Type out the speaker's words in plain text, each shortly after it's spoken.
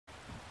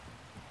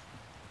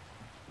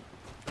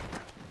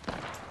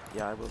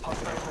Yeah, I will.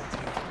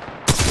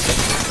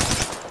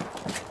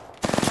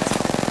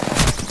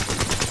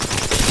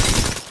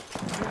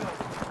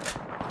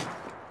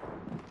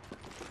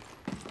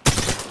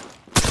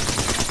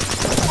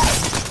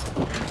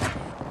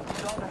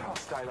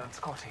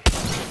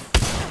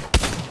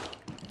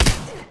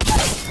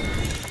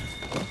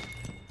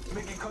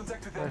 Making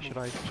contact with Where enemy. should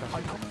I chuck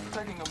I'm it?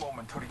 taking a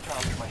moment to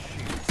recharge my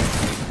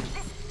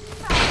shields.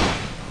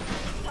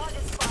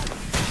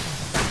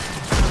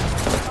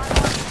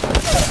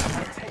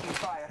 I'm taking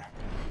fire.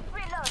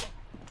 Reload.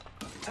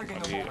 Taking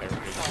a moment to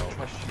recharge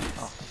my shields.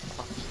 Oh,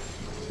 fuck.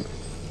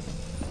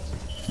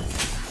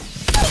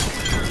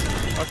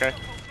 Okay.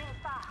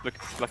 Look,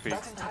 luckily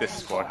this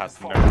squad has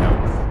no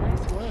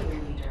health,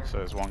 so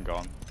there's one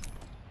gone.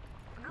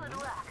 Good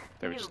work.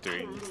 They were just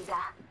doing leader.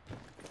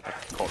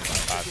 caught them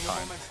at a bad Taking a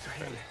time. moment to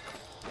heal.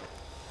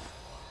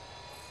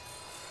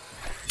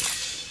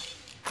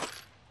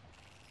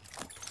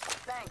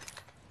 Thanks.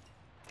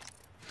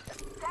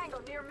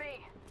 Tango near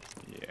me.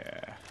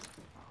 Yeah.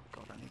 Oh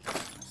god, I need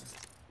that.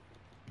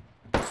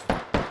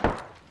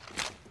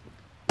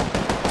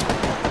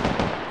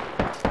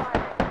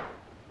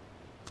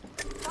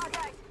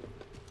 Target.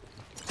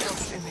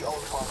 Just in the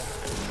old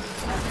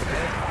father.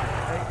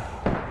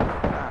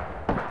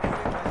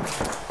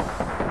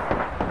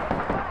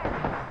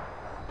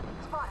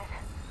 Spotted.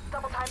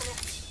 Double timing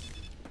it.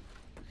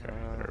 Okay,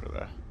 they're over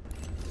there.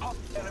 Oh,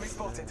 enemy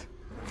spotted.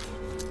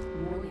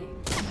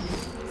 Warning.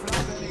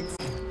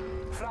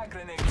 Frag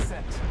grenade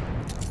sent.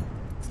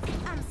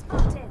 I'm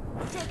spotted.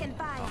 Taking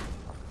fire.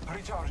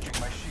 Recharging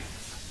my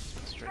shields.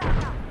 Straight.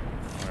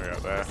 Way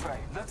out there. This way.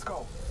 Let's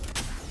go.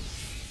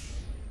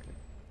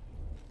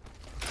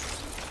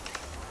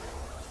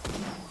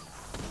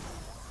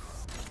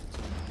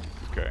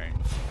 Going.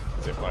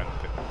 Zipline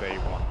that they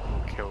want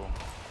will kill.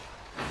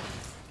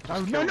 No,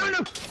 Just no, kill no, me. no!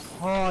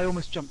 Oh, I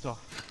almost jumped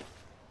off.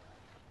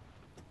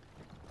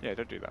 Yeah,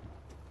 don't do that.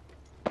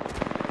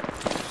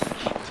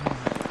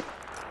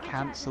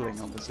 Cancelling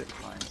on the zip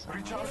lines.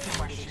 Recharging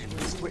my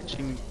shields.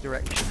 Switching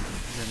direction and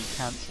then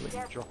cancelling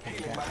and dropping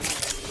Healing again. my Enemy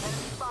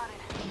spotted.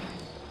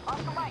 Off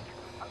the mic.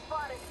 I'm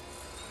spotted.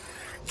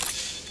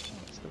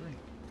 That's the ring.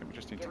 I think we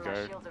just need to Give my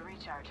go. shields a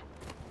recharge.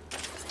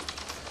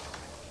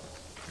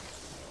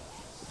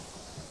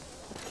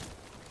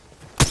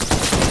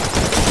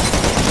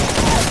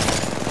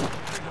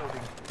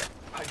 reloading.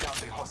 I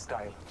downed a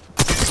hostile.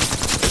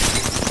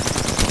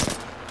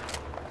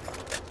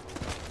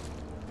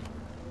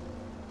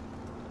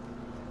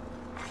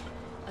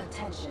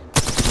 Attention.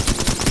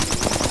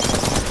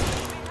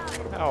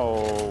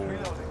 Oh,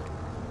 Reloading.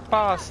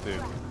 bastard!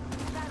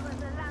 That was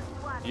the last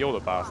one. You're the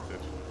bastard.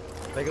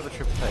 They got the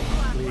triple take.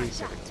 Please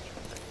give it the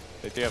triple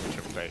They do have a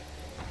triple plate.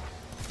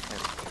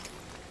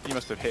 You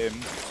must have hit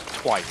him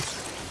twice.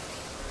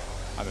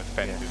 I'm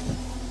offended. take.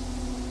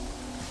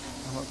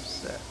 I'm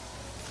upset.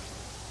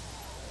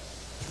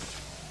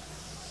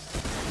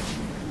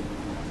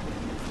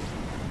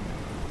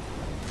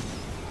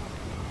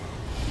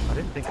 I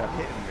didn't think I'd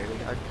hit him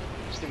really. I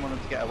just didn't want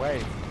him to get away. I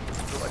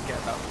thought I'd get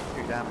about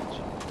 2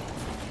 damage.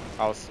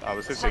 I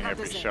was hitting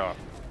every shot,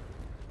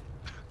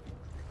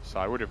 so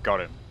I would have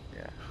got him.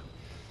 Yeah.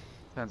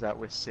 Turns out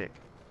we're sick.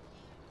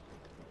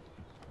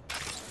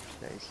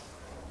 Days.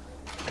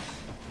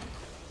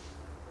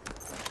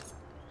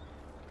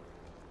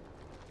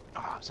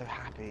 Oh, I'm so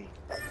happy.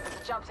 There's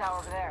a jump tower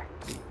over there.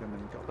 Beat them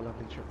and got the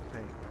lovely triple P.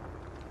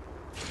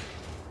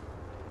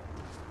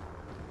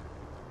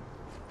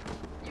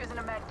 Using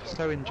a med kit.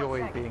 So enjoy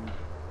 1 sec. being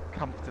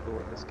comfortable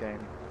in this game.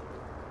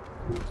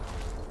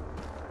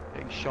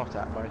 Getting shot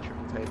at by a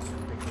triple tape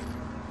and thinking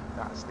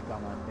that's the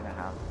gun I'm gonna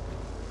have.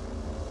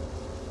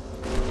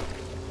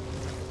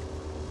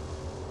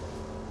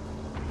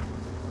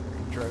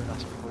 You drone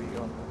us before you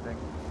go on the thing.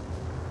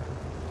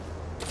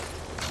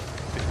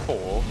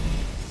 Before,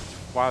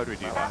 why would we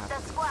do that?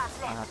 That's the squad's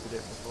I left. had to do it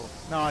before.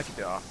 No, I could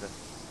do it after.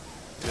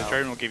 The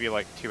drone will give you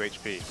like 2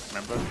 HP.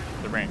 Remember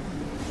the ring?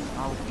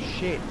 Oh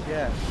shit,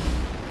 yeah.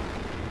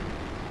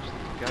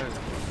 Just go.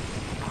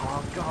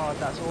 Oh god,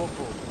 that's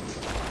awful.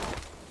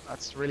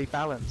 That's really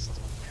balanced.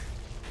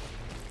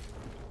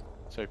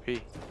 It's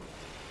OP.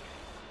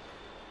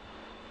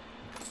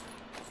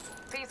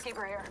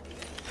 Peacekeeper here.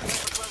 Ready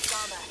for close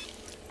combat.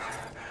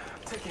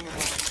 Taking a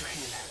moment to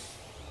heal.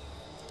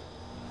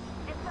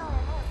 It's all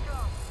more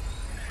strong.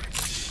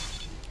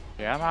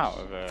 Yeah, I'm out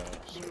of There is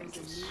a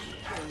switches. new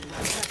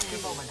Taking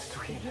a moment to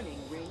heal. beginning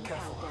ring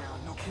Careful. countdown.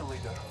 No kill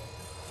leader.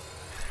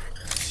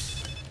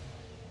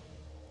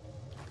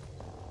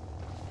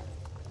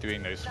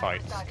 Doing those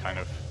fights kind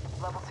of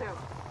Level 2.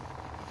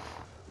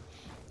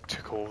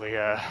 took all the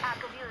I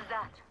could use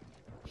that.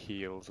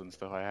 heals and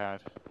stuff I had.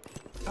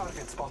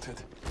 Target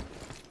spotted.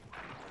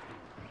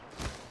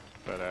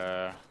 But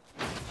I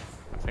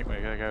think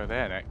we're gonna go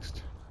there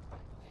next.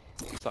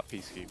 What's that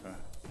Peacekeeper?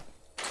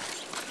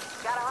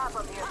 Gotta hop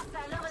up here.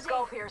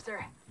 Skull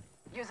piercer.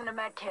 Using a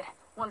med kit.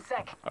 1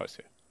 sec. Oh, it's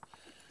here.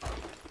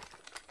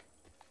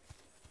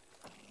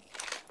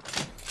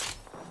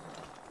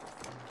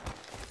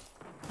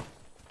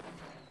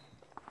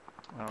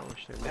 Oh, I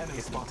wish they would Enemy give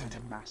me spotted.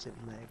 a massive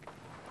leg.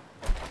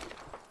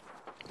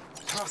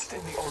 Trust in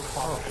the old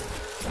father.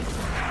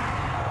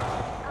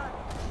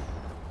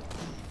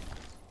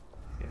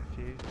 Get a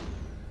few.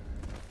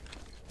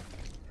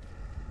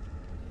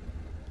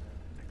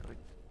 I gotta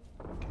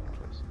get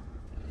closer.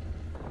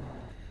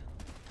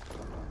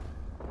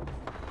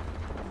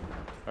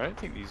 I don't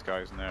think these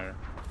guys know.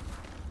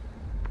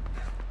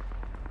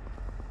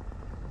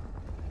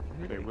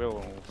 They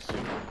will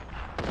soon.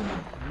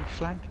 You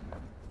flank?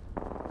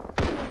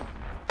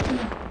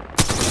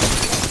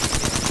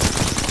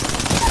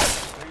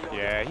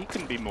 Yeah, he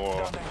couldn't be more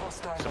Down a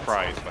hostile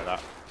surprised by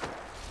that.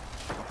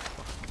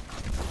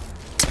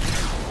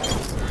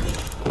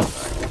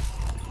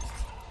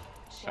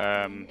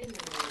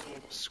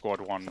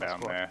 Squad 1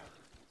 down there.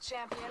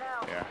 Champion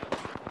out. Yeah.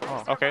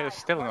 Oh. Okay, there's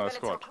still another 1 minute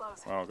till squad.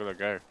 close. Well, gotta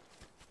go.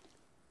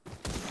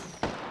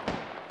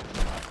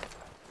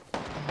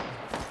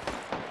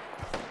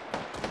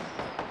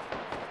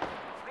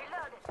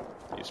 Reloaded.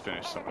 You just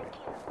finished somebody.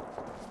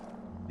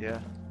 Yeah.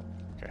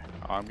 Okay,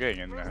 I'm getting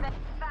in there.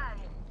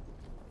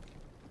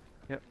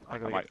 Yep, I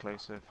gotta might- get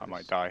closer. I might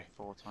this die.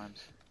 4 times.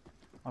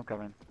 I'm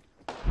coming.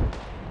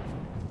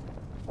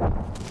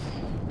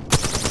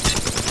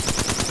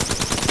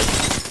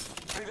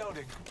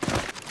 Reloading.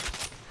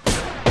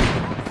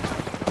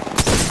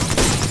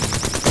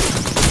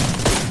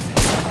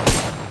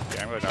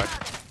 Yeah, I'm gonna die.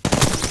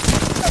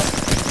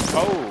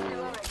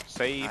 Oh!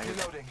 Save.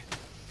 Reloading.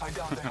 I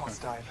downed a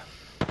hostile.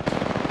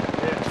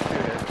 Yeah,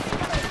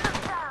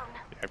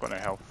 I've got no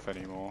health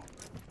anymore.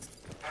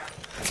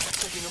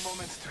 Taking a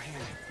moment to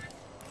heal.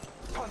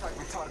 Contact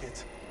with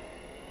target.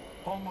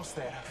 Almost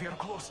there. We are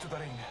close to the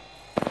ring.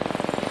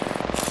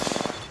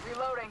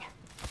 Reloading.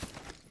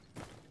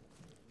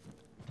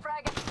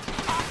 Frag.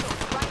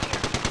 Hostile, right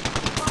here.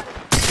 Spotted.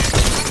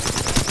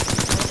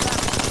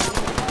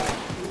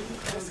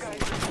 This guy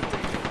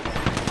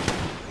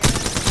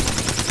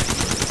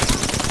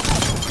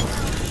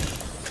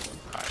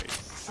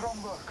Nice.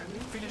 strong work.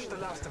 Finish the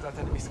last of that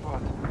enemy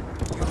squad.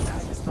 Your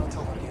time is not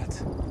over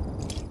yet.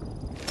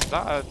 Is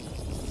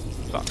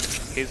that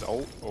his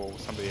ult or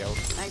somebody else?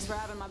 Thanks for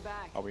having my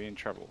back. Are we in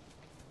trouble?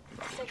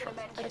 Taking a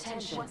med kit.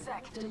 Attention. 1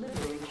 sec.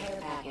 Delivering care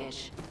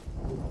package.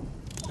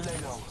 Lay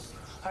low.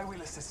 I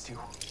will assist you.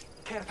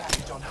 Care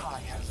package on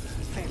high.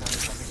 Favor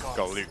from the gods.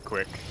 Gotta loot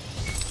quick.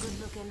 Good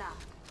looking up.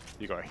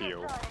 You gotta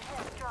heal.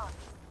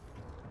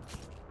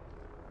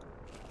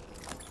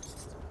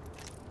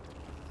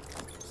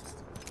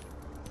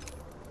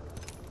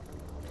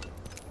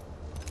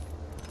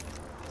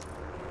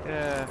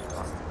 Yeah.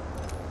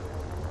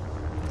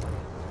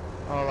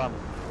 Oh, I'm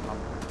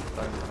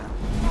boned now.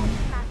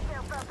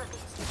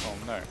 Oh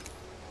no.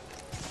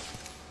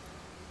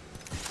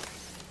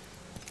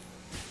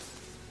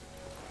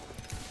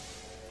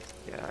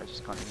 Yeah, I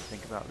just can't even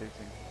think about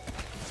looting.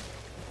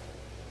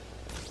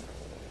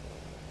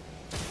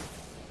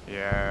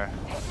 Yeah.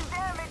 Taking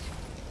damage.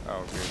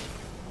 Oh good.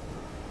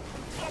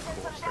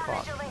 Getting some Fuck,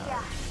 damage over no.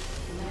 here.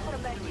 Put a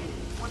med kit.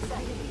 1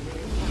 sec.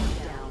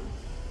 Down.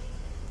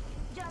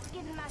 Just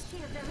giving my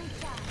shield a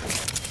recharge.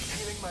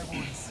 Healing my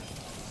wounds.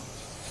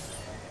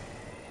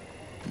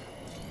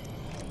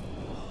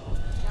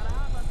 Gotta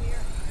hop up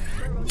here.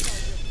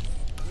 Turbocharger.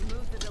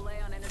 Remove the delay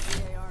on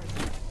energy ARs.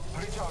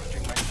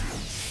 Recharging my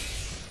shield.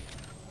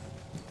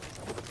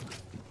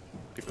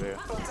 People here.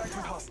 Contact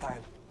with hostile.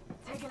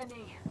 Taking a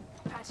knee.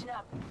 Patching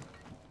up.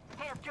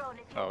 Health drone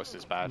is Oh, this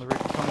is bad. The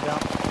roof is coming down.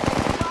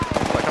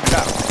 Oh, they're coming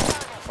down.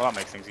 Well, that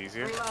makes things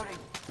easier. reloading.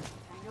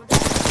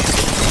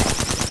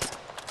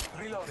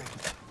 Reloading.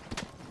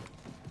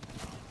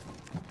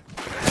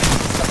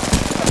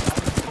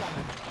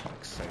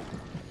 Fuck's sake.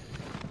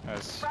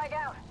 There's Frag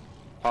out.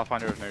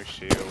 Pathfinder with no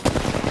shield.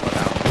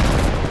 Bloodhound.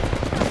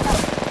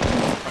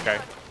 Okay,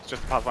 it's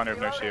just Pathfinder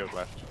with no shield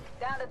left.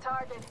 Down to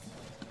target.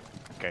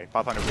 Okay,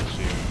 Pathfinder with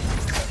shield.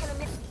 Taking a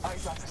knee.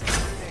 Eyes up.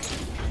 Grenade.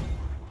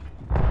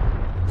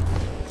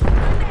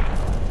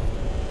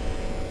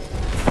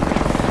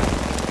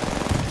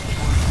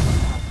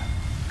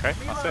 Okay,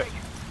 that's it.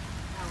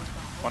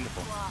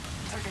 Wonderful.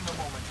 Taking a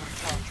moment to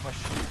recharge my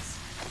shields.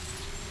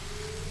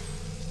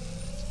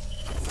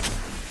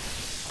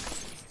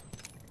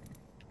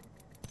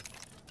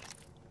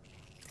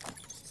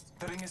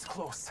 The ring is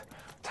close.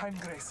 Time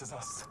graces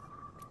us.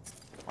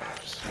 Why don't I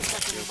just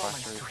Taking heal a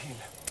moment faster? to heal.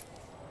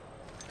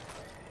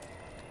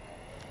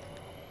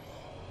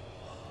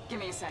 Give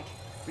me a sec.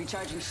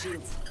 Recharging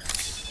shields.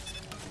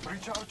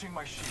 Recharging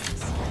my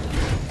shields.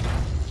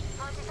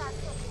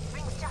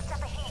 Rings just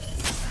up ahead.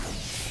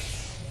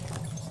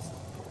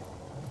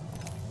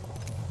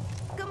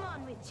 Come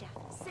on, Witcher.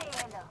 Say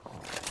hello.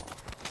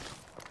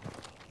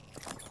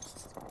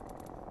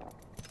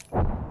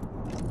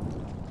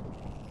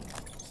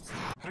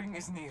 Ring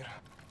is near.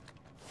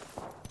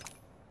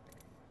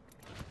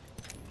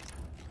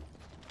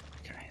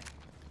 Okay.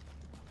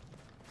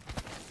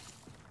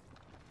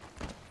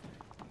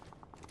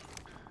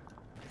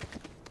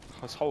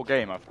 This whole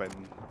game I've been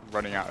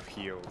running out of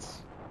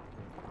heals.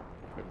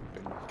 I've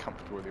been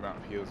comfortable with the amount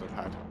of heals I've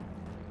had.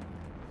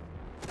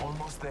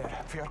 Almost there.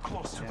 We are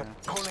close to the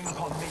calling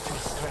upon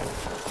nature's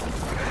strength.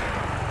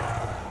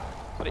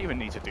 I don't even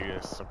need to do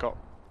this. I've got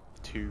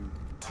two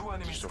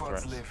Enemy digital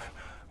squads threats. live.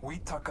 We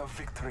talk of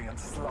victory and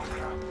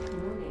slaughter.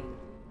 Warning.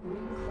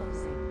 Ring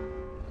closing.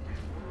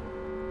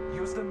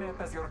 Use the map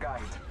as your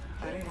guide.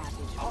 There is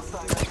Package.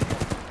 hostile.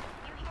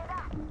 You hear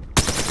that?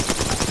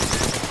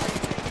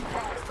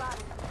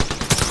 Spotted.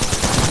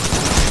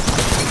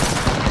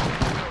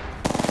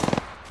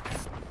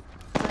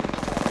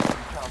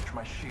 Recharge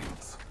my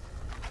shields.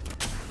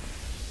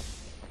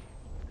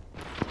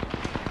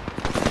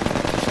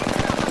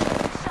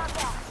 Shot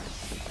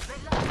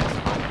that.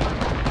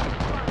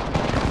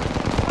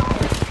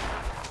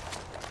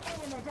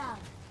 Enemy down.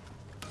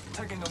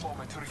 Taking a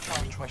moment to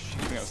recharge my I think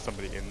shields. that was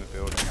somebody in the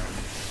building.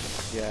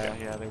 Yeah,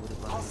 yeah, they would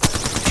have run.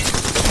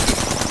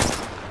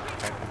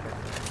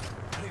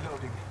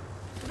 Reloading.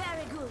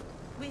 Very good.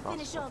 We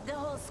finish off the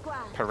whole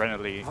squad.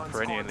 Perennially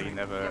Give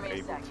never Give me a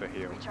able sec. to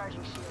heal.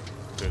 Recharging shield.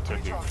 To do.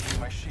 Recharging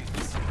my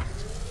shields.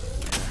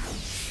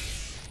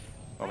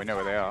 Well, we know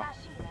where they are. Round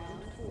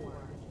 4.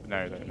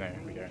 No,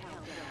 we don't.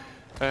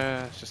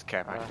 It's just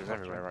care packages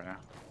everywhere right now.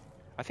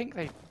 I think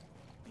they,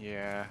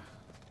 yeah,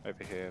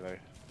 over here though.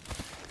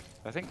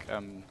 I think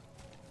there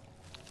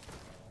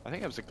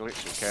was a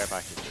glitch with care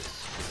packages.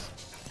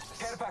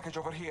 Care package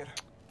over here.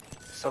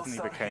 It suddenly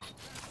became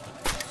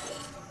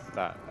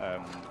that.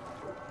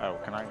 Oh,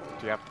 can I? Do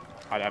you have?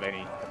 I don't have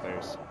any of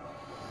those.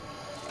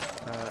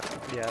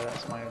 Yeah,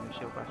 that's my only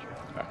shield battery.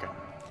 Okay.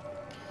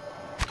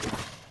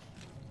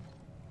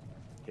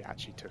 He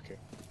actually took it.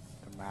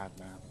 The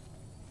madman.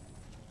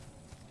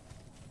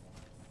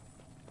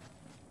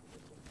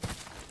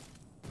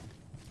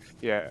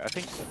 Yeah, I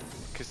think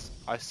because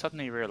I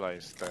suddenly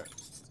realised that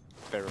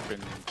there have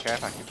been care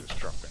packages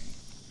dropping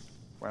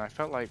when I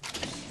felt like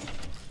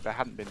there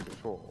hadn't been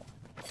before.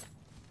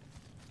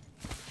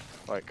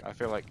 Like, I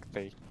feel like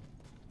they...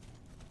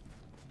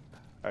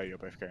 Oh, you're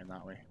both going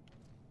that way.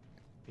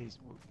 He's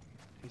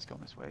gone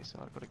this way, so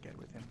I've got to get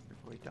with him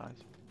before he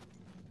dies.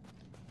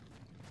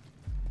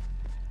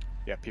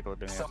 Yeah, people have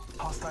been here. Some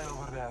hostile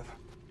over there.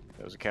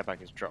 There was a care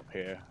package drop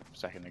here a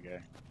second ago,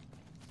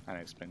 and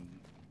it's been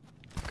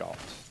got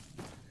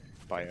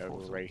by a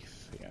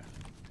wraith.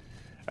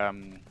 Yeah.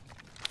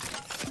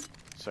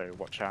 So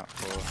watch out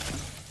for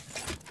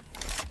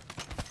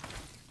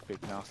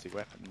big nasty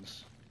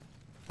weapons.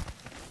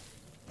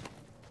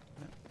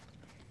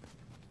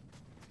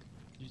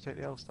 Did you take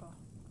the L-Star?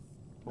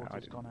 No, I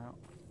Portal's didn't. gone out.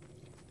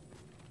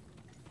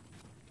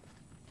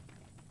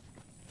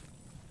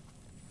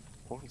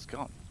 Portal's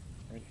gone.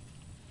 Really?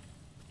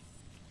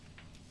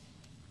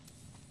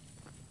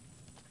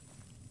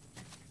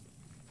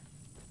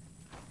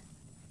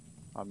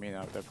 I mean,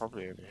 they're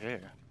probably over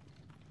here.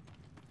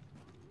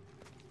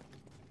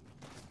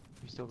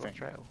 You still got Think.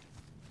 trail?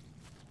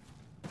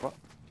 What?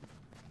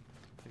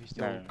 Have you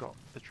still No. got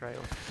the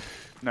trail?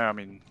 No, I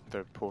mean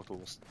the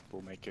portals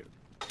will make it.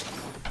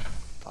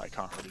 I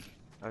can't really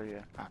Oh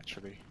yeah,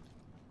 actually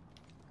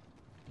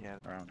yeah.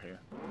 around here.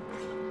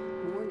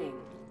 Warning.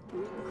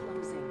 Ring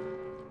closing.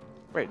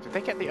 Wait, did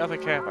they get the other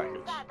care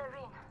package? Got the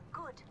ring.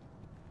 Good.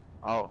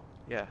 Oh,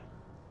 yeah.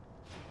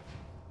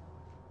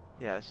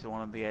 Yeah, it's the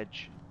one on the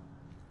edge.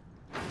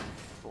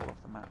 Fall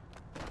off the map.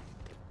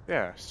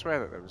 Yeah, I swear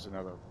that there was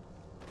another over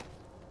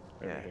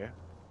Yeah. here.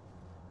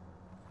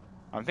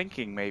 I'm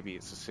thinking maybe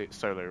it's a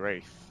solo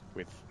wraith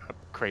with a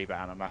Kraber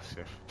and a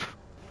Mastiff.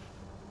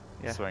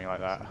 Yeah. Something like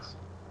that. makes sense.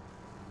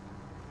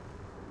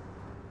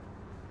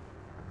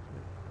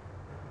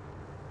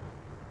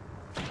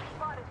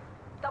 Spotted.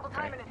 Double Okay,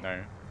 timing it.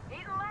 no,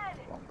 Eating lead.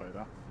 longbow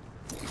that.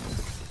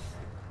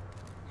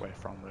 Where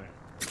from though?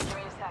 Give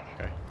me a sec.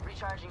 Okay,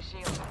 Recharging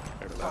shield.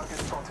 over there. Target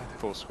spotted.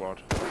 Full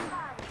squad.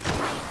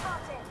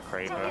 Spotted.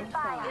 Kraber. Taking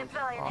fire.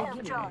 Deploying health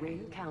Beginning drone.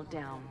 ring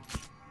countdown.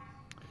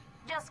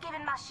 Just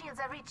giving my shields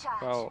a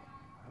recharge. Well,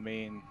 I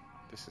mean,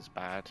 this is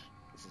bad.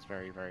 This is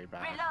very, very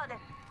bad. Reloading.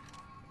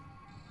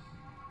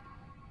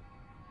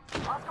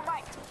 Oscar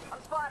Mike,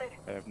 I'm spotted.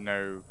 I have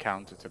no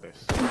counter to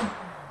this.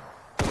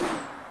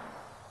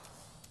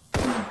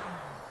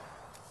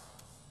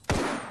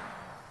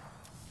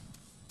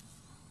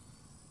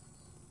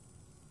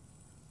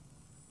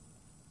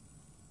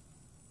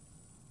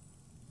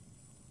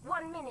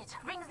 One minute.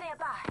 Rings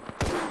nearby.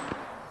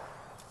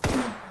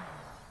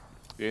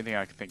 The only thing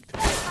I can think to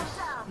I'm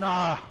down.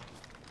 Nah!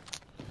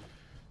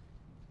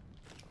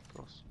 Of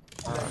course.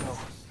 No,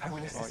 I will well,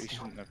 you assist you.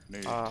 shouldn't have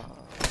moved.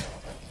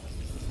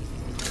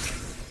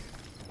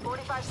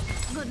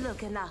 45. Good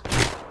looking now.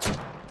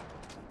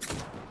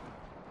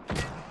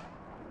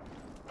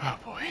 Oh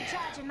boy.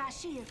 Recharging my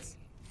shields.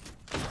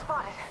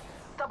 Spotted.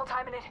 Double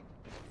timing it.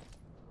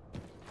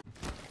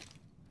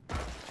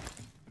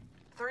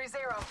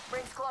 3-0.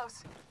 Rings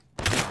close.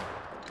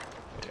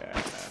 Yeah,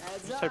 I'm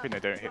just hoping they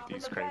don't hit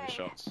these Kraber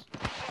shots.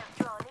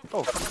 Oh.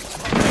 Oh!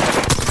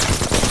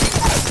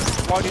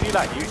 Why did you do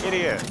that, you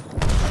idiot?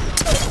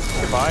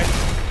 Goodbye.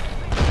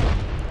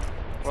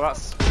 Well,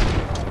 that's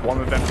one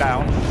of them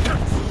down.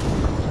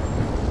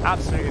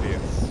 Absolute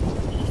idiots.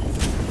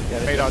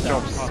 Yeah, Made our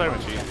job so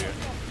much easier.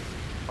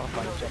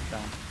 Pathfinder jump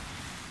down.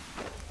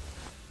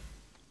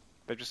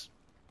 They're just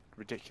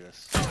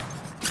ridiculous.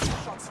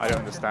 I don't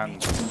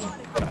understand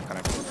that kind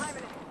of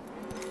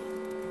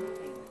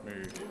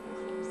move.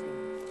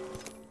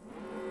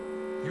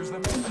 Use the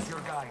map as your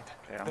guide.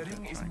 Okay, The I'm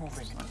ring is fine.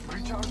 moving.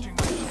 Recharging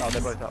my shield. Oh,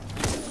 they're both up.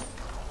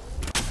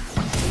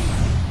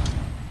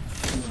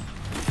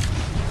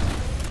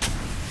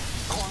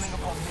 Calling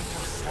upon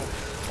nature's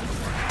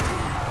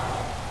strength.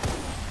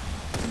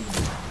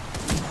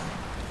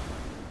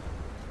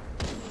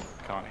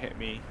 Can't hit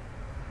me.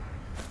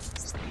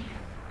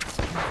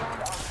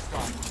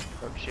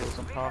 Both shields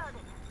on path.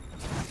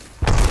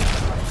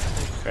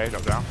 Okay,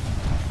 drop down.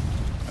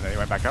 And then he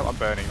went back up. I'm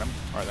burning them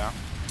right now.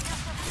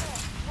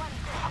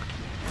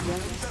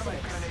 Round 6.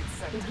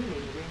 Beginning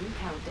ring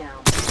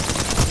countdown.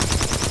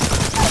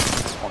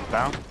 One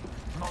down.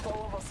 Not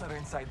all of us are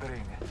inside the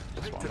ring.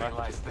 Just one Victory left.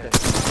 lies there.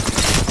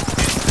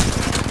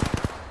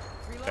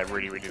 They're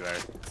really, really low.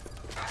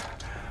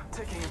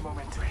 Taking a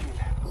moment to heal.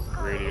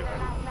 Really low.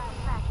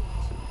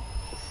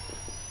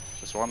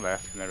 Just one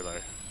left, and they're low.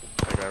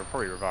 They'll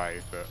probably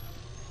revive, but.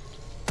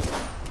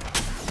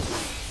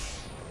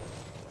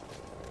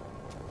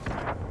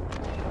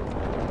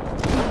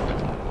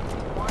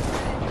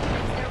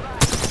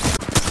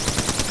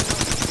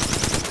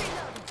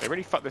 They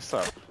really fucked this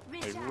up.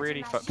 They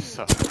really fucked this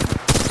up. Taking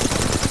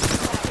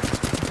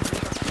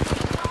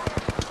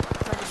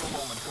a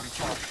moment to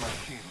recharge my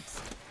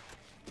shields.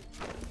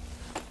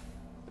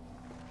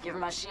 Give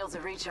my shields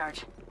a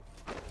recharge.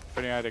 If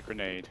only I had a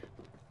grenade.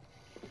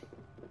 Do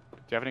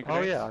you have any Oh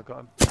grenades? yeah, I got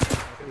him.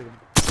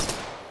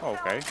 Oh,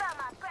 okay.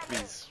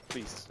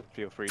 Please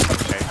feel free to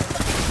aim.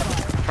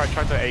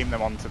 Try to aim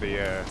them onto the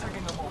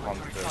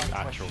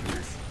actual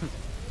roof.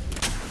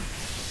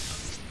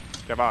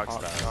 Do you have arcs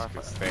there?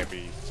 Because they'd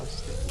be.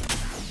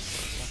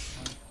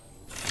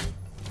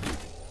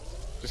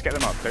 Just get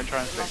them up. Don't try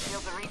and Give my stick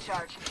them. shields a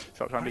recharge.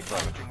 Stop trying to be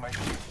clever. Recharging my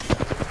shield.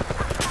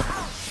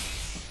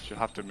 She'll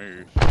have to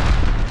move.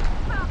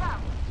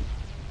 Bravo!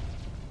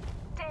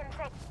 10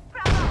 seconds.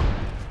 Bravo!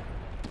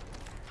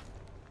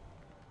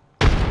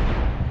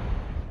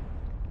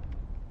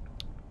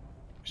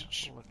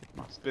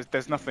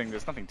 There's nothing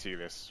to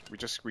this. We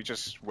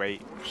just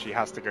wait. She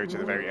has to go to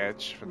the very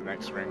edge for the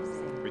next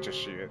ring. We just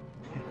shoot it.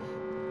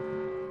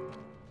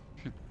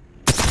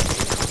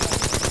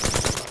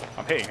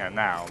 I'm hitting her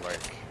now, like.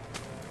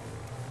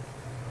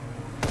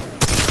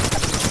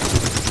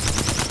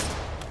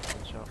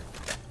 Good shot.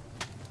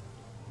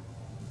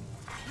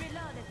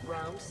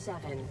 Round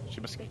 7. She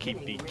must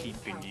keep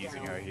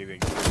using her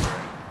healing.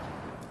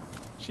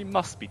 She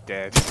must be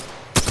dead.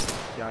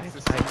 Yeah, I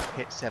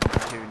hit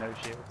 72, no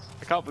shields.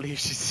 I can't believe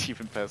she's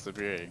even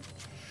persevering.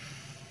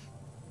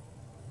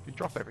 You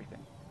drop everything.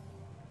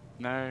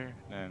 No.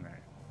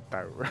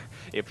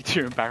 It'd be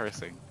too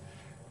embarrassing.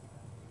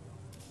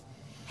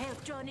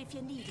 Help John if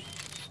you need it.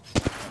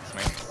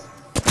 Thanks,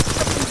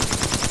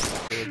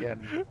 Do it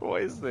again. mate.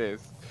 What is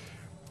this?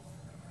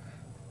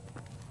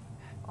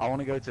 I want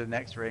to go to the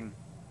next ring.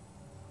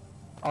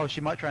 Oh,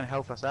 she might try and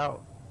help us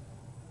out.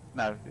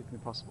 No, it's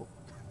impossible.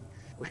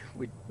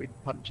 We'd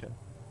punch her.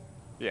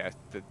 Yeah,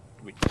 Should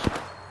we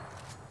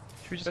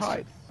just Let's-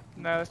 hide?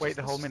 no. Let's Wait just,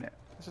 the whole minute.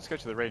 Let's just go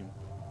to the ring.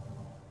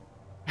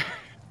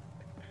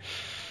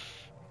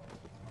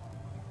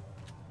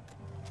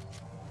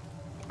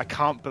 I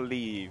can't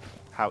believe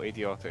how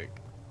idiotic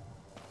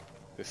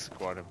this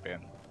squad have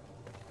been.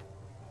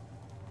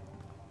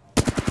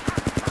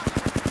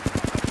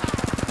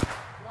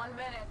 1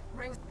 minute.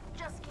 Rings.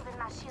 Just giving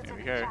my shields Here a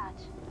we go.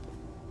 recharge.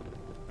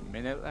 A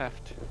minute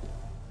left.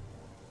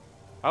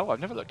 Oh, I've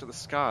never looked at the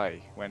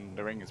sky when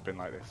the ring has been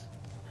like this.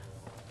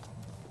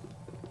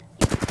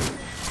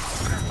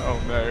 Oh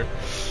no.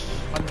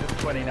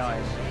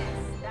 129.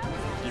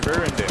 You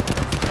ruined it.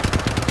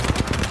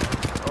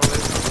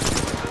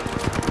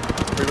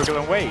 We were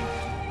gonna wait.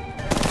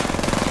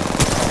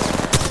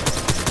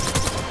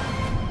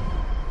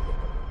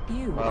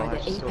 You Well, are the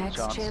there's still a Apex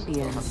chance.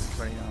 champions.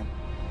 129.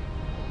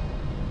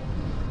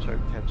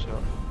 Choked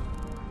headshot.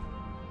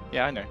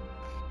 Yeah, I know.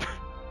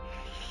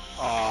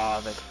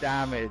 Ah, the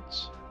damage.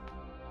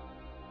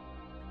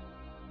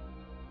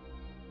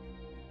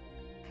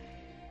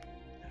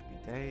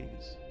 Happy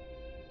days.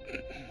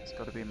 It's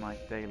got to be my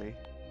daily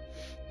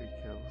 3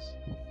 kills.